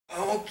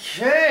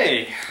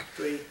Okay.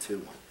 3, 2,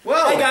 1.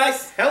 Well, hey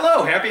guys.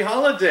 Hello, happy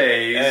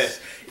holidays.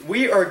 Hey.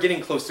 We are getting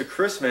close to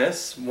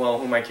Christmas. Well,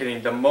 who am I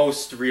kidding? The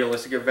most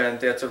realistic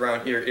event that's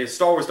around here is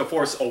Star Wars The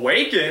Force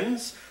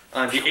Awakens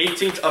on the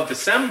 18th of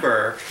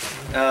December.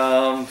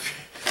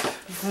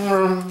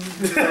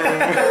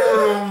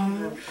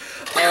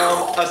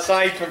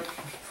 Aside from...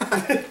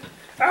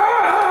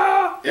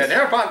 Yeah,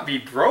 they're about to be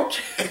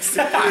broken.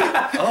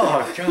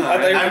 Oh,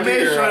 God. I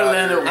made sure it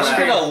landed well.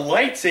 I'm gonna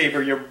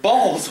lightsaber your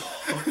balls.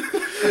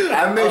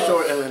 I made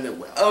sure it landed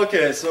well.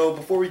 Okay, so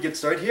before we get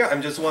started here, I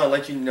just want to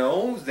let you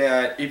know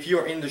that if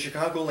you're in the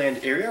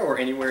Chicagoland area or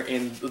anywhere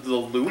in the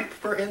Loop,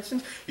 for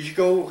instance, you should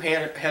go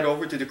head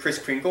over to the Kris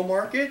Kringle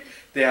Market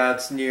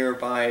that's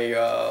nearby,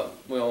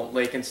 well,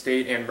 Lake and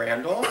State and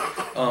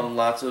Randolph.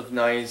 Lots of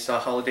nice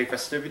holiday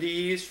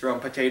festivities,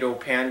 from potato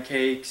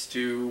pancakes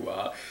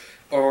to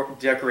or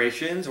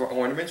decorations or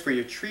ornaments for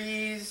your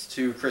trees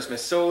to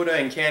Christmas soda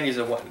and candies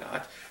and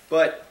whatnot.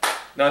 But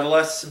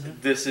nonetheless,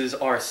 this is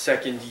our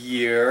second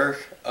year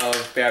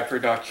of Bad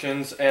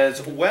Productions,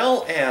 as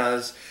well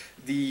as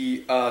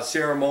the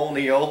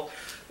ceremonial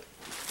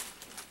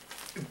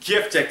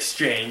gift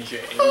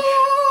exchanging.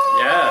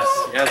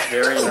 Yes,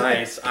 very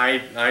nice.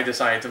 I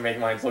decided to make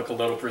mine look a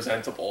little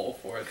presentable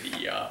for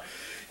the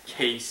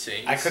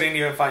casing. I couldn't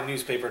even find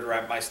newspaper to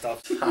wrap my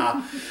stuff.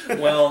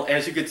 Well,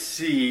 as you could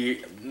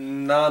see,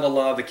 not a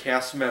lot of the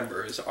cast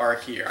members are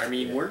here. I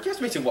mean, we're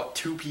just missing, what,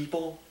 2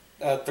 people?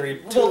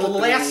 3. Well,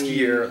 last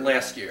year.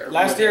 Last year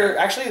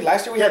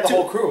we had the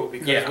whole crew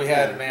because we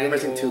had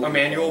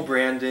Emmanuel,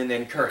 Brandon,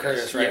 and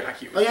Curtis. Right? Yeah,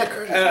 he was. Oh yeah,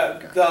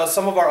 Curtis.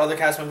 Some of our other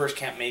cast members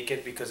can't make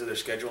it because of their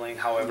scheduling.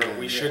 However,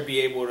 we should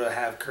be able to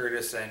have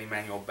Curtis and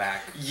Emmanuel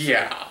back.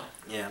 Yeah.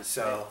 Yeah.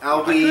 So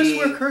I'll be. I guess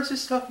where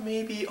Curtis' stuff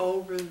may be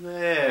over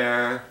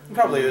there. It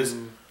probably is.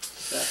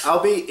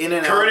 I'll be in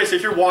and out. Curtis,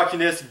 if you're watching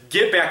this,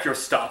 get back your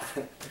stuff.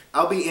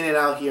 I'll be in and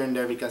out here and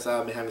there because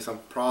I've been having some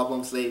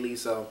problems lately.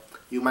 So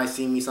you might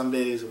see me some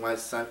days, you might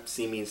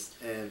see me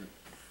and.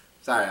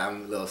 Sorry,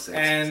 I'm a little sick.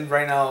 And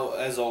right now,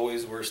 as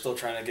always, we're still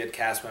trying to get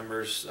cast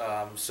members.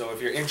 So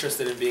if you're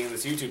interested in being in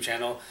this YouTube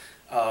channel,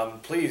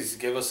 please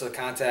give us a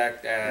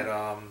contact at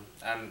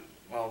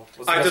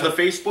either the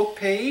Facebook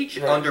page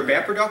under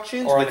Bad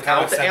Productions or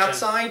without the @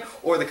 sign,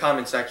 or the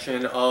comment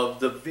section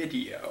of the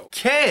video.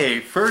 Okay,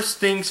 first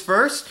things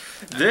first.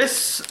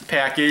 This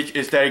package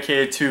is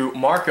dedicated to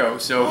Marco.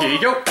 So here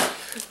you go.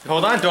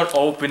 Hold on, don't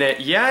open it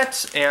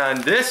yet.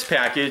 And this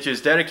package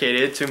is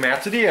dedicated to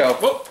Matt Taddeo.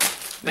 Whoa.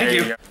 Thank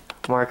you.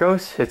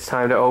 Marcos, it's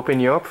time to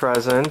open your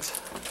present.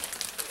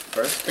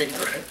 First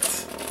favorite.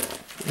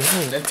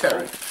 Then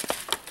Terry.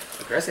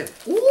 Aggressive.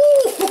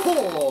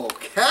 Ooh,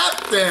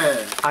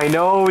 Captain! I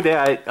know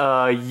that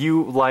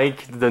you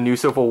like the new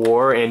Civil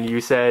War, and you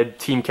said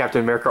Team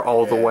Captain America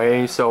all the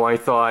way. So I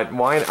thought,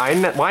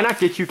 why not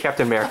get you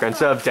Captain America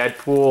instead of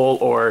Deadpool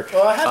or?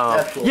 Well, I had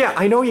Deadpool. Yeah,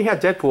 I know you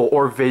had Deadpool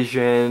or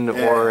Vision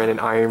or an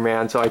Iron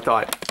Man. So I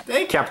thought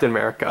Captain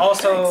America.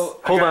 Also,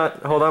 hold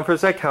on for a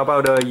sec. How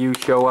about you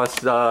show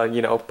us,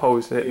 you know,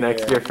 pose it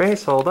next to your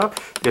face. Hold up.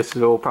 This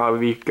will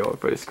probably be going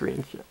for the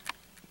screen.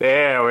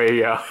 There we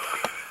go.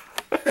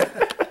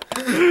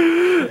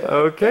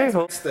 Okay.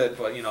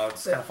 but you know,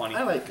 it's kind of funny.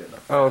 I like it.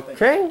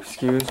 Okay,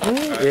 excuse me.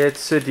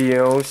 It's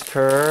Tadeo's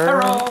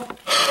turn.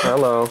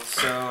 Hello.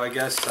 So I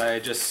guess I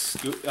just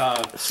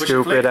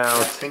scoop it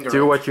out.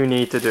 Do what you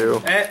need to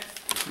do.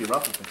 Be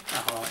rough with it.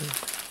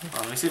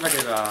 Let me see if I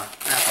can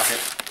fuck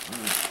it.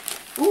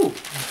 Ooh.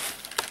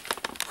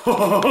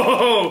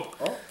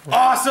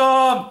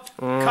 Awesome!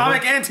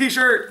 Comic and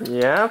t-shirt.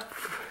 Yep.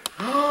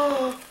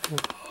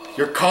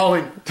 You're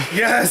calling.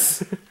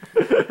 Yes.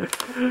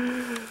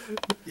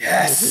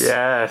 Yes.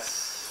 Yes.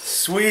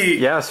 Sweet.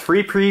 Yes,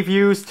 free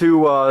previews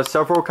to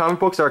several comic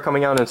books that are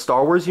coming out in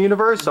Star Wars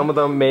universe. Some of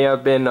them may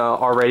have been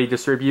already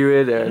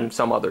distributed, and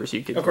some others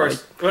you could. Of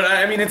course, but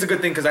I mean it's a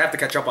good thing because I have to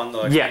catch up on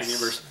the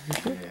universe.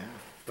 Yeah.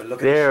 But look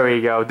at there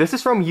we go. This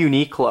is from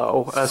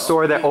Uniqlo, a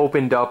store that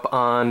opened up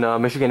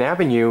on Michigan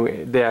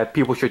Avenue that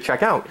people should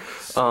check out.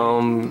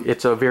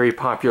 It's a very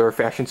popular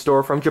fashion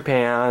store from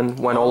Japan,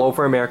 went all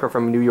over America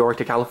from New York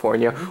to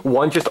California.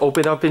 One just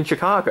opened up in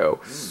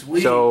Chicago.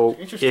 Sweet. So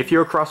if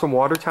you're across from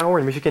Water Tower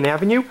in Michigan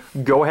Avenue,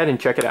 go ahead and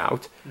check it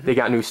out. They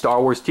got new Star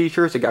Wars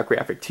t-shirts, they got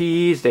graphic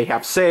tees, they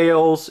have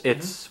sales.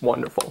 It's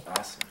wonderful.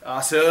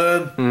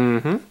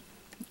 Awesome.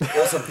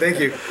 Awesome, thank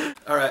you.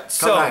 All right,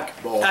 so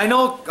I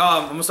know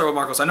I'm gonna start with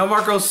Marcos. I know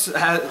Marcos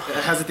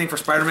has a thing for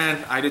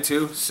Spider-Man. I do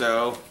too.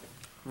 So,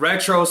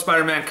 retro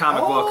Spider-Man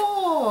comic book.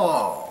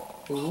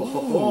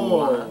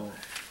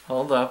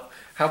 Hold up.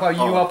 How about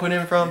you up put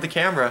in front of the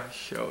camera?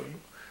 Show.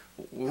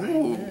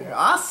 Ooh,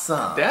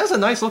 awesome. That's a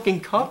nice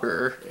looking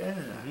cover. Yeah.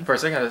 For a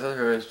second, I thought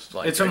it was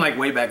like. It's from like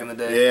way back in the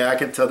day. Yeah, I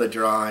can tell the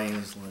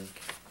drawings. Like,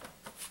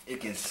 you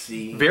can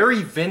see.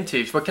 Very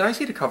vintage. But can I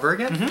see the cover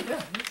again?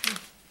 Yeah.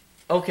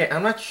 Okay,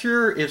 I'm not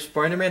sure if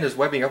Spider-Man is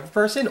webbing up a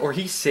person or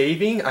he's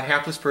saving a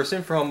hapless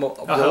person from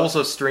rolls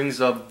of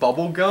strings of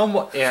bubble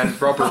gum and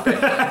rubber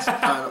bands.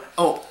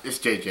 Oh, it's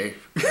JJ.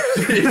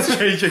 It's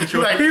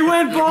JJ. He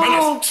went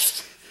bald!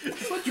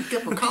 what you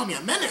get for calling me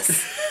a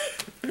menace?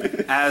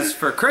 As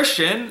for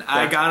Christian,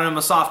 I got him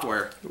a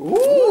software.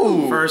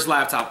 Ooh. For his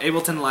laptop,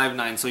 Ableton Live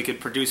 9, so he could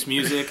produce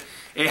music.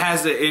 It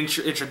has the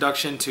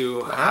introduction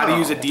to how to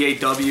use a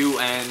DAW,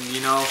 and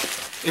you know,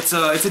 it's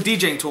a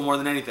DJing tool more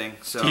than anything.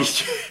 So.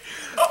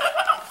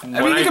 I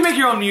mean, you can make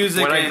your own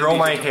music. When I grow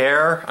my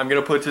hair, I'm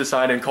gonna put it to the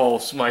side and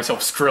call myself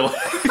Skrillex.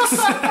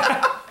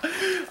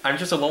 I'm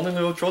just a lonely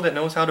little troll that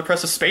knows how to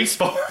press a space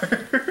bar.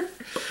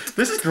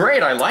 This is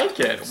great. I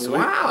like it. Sweet.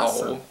 Wow.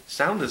 Awesome.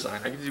 Sound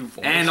design. I can do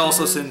voices. And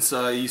also, since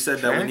you said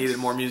that we Tracks. needed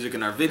more music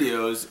in our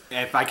videos,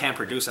 if I can't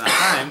produce it on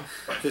time,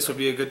 this would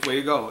be a good way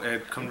to go.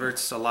 It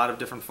converts a lot of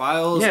different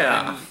files.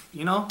 Yeah. And,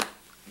 you know,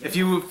 if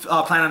you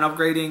plan on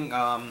upgrading,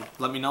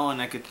 let me know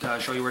and I could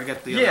show you where to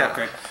get the other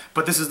upgrade.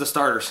 But this is the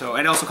starter, so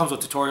and it also comes with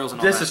tutorials and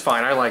all that. This is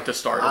fine. I like the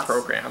starter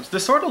programs.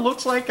 This sort of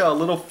looks like a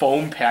little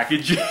foam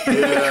packaging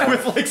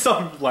with like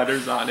some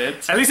letters on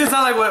it. At least it's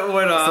not like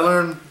what To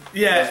learn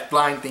yeah. this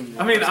blind thing.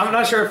 I mean, I'm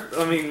not sure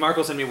if,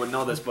 Marcos and me would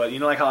know this, but you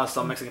know like how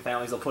some Mexican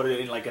families, they'll put it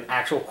in like an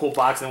actual cool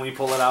box and when you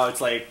pull it out,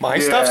 it's like... My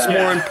stuff's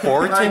more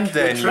important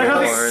than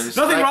yours.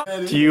 Nothing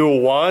wrong. Do you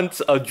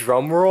want a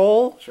drum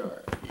roll?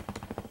 Sure.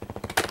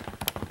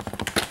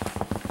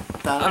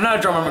 I'm not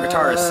a drummer, I'm a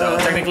guitarist, so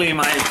technically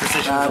my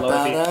precision is a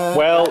low key.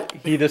 Well,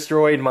 he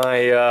destroyed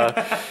my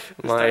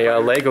my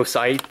Lego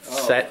set.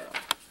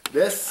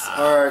 This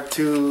are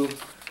 2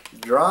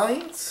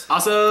 drawings.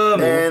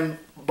 Awesome! And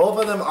both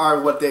of them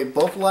are what they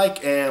both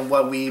like and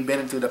what we've been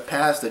into the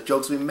past, the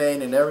jokes we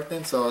made and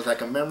everything. So it's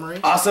like a memory.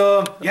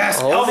 Awesome!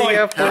 Yes! Holding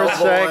up for a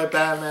Hellboy, sec.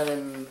 Batman,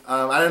 and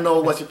I didn't know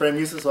what's your favorite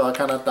music, so I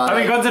kind of thought. I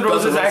mean, Guns N'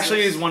 Roses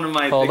actually is one of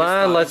my Hold biggest,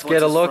 on, let's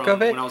get a influences look from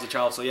of it. when I was a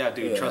child, so yeah,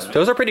 dude, trust me.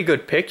 Those are pretty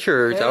good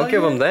pictures. Hell I'll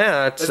give yeah. them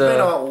that. It's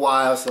been a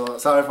while, so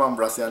sorry if I'm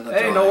rusty on the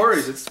Hey, no drawings.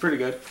 worries, it's pretty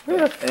good.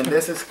 And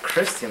this is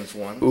Christian's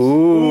one.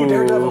 Ooh,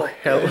 Daredevil. I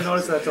hell. didn't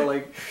notice that till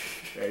like...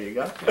 There you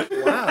go.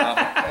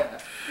 Wow.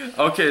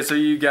 Okay, so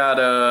you got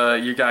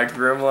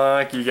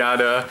Grimlock, you got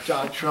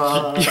John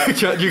Tron.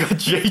 you got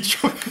Jay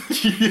Jameson.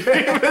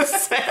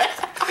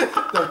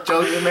 The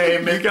jokes we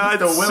made. You got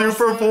the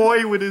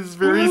Superboy with his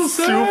very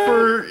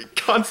super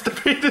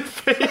constipated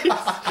face.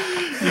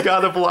 You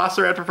got the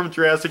Velociraptor from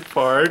Jurassic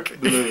Park.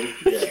 Blue.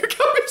 You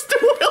got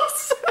Mr.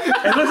 Wilson.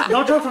 It looks,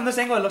 no joke, from this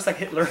angle, it looks like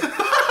Hitler.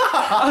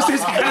 Honestly,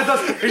 it kind of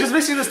does. It's just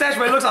missing the stash,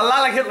 but it looks a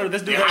lot like Hitler.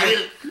 This dude.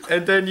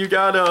 And then you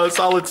got a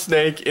Solid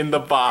Snake in the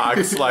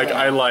box. Like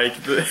I like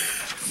the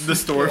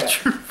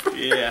stormtrooper.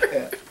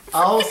 Yeah.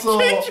 Also,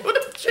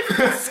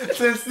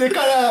 since they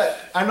kind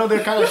of, I know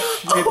they're kind of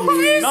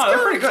shitty. No,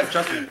 they're pretty good.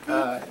 Trust me.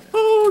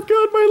 Oh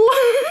god,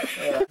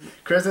 my leg.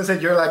 Kristen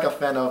said you're like a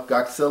fan of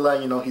Godzilla.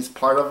 You know, he's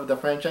part of the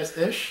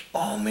franchise-ish.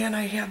 Oh man,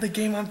 I have the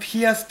game on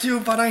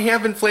PS2, but I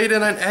haven't played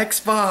it on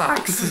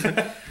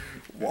Xbox.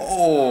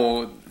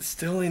 Whoa,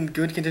 still in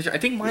good condition. I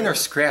think mine are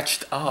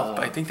scratched up.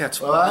 I think that's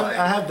Well, why.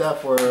 I have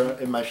that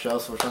in my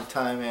shelves for some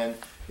time, and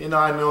you know,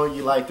 I know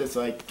you like this,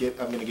 so I'm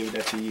gonna give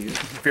that to you.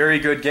 Very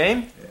good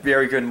game,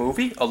 very good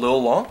movie. A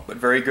little long, but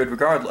very good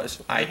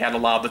regardless. I had a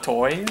lot of the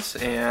toys,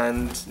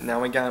 and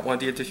now I got one of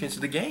the additions to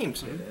the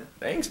games.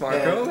 Thanks,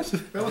 Marcos.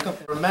 You're welcome.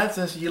 For Matt,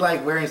 since you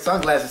like wearing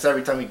sunglasses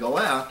every time you go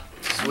out,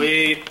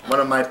 Sweet.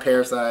 one of my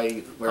pairs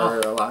I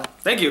wear a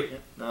lot. Thank you.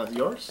 Now it's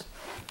yours.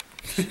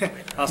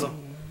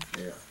 Awesome.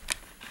 Yeah.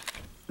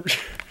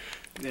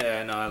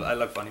 Yeah, no, I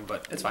look funny,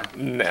 but it's fine.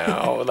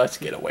 No, let's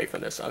get away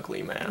from this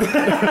ugly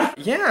man.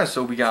 Yeah,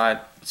 so we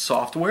got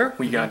software,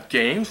 we got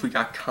games, we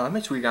got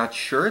comics, we got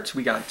shirts,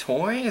 we got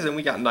toys, and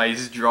we got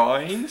nice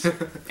drawings.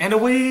 And a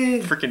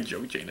wig. Freaking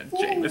Joe Jane and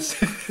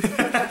Jameson.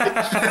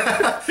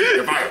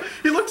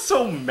 He looks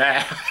so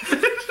mad.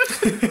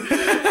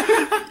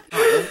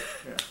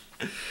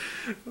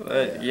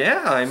 But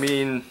yeah, I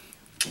mean,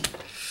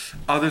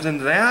 other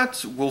than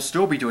that, we'll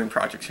still be doing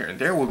projects here and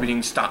there. We'll be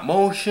doing stop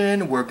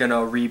motion. We're gonna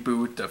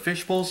reboot the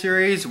Fishbowl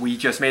series. We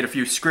just made a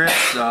few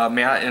scripts.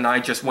 Matt and I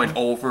just went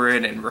over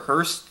it and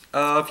rehearsed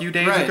a few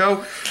days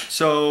ago.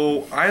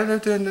 So other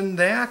than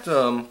that,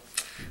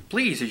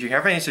 please, if you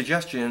have any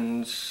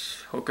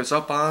suggestions, hook us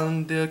up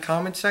on the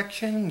comment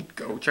section.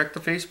 Go check the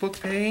Facebook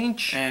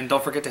page. And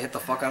don't forget to hit the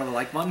fuck out of the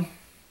like button.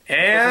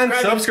 And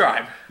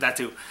subscribe. That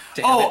too.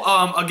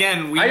 Damn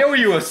Again, I owe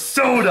you a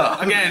soda.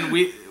 Again,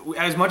 we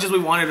as much as we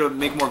wanted to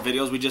make more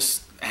videos, we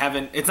just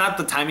haven't. It's not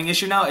the timing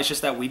issue now. It's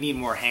just that we need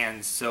more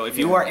hands. So if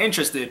you are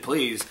interested,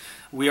 please,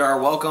 we are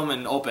welcome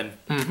and open.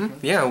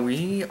 Yeah,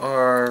 we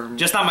are.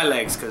 Just not my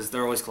legs, because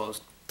they're always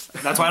closed.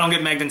 That's why I don't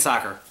get megged in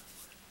soccer.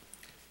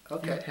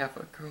 Okay. I have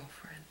a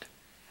girlfriend.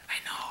 I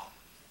know.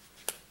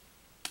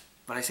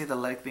 But I say the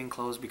leg being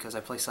closed because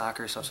I play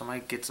soccer, so if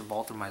somebody gets a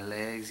ball through my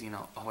legs, you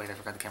know. Oh wait, I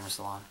forgot the camera's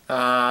still on.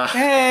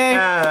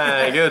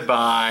 Hey.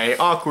 Goodbye.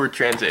 Awkward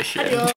transition.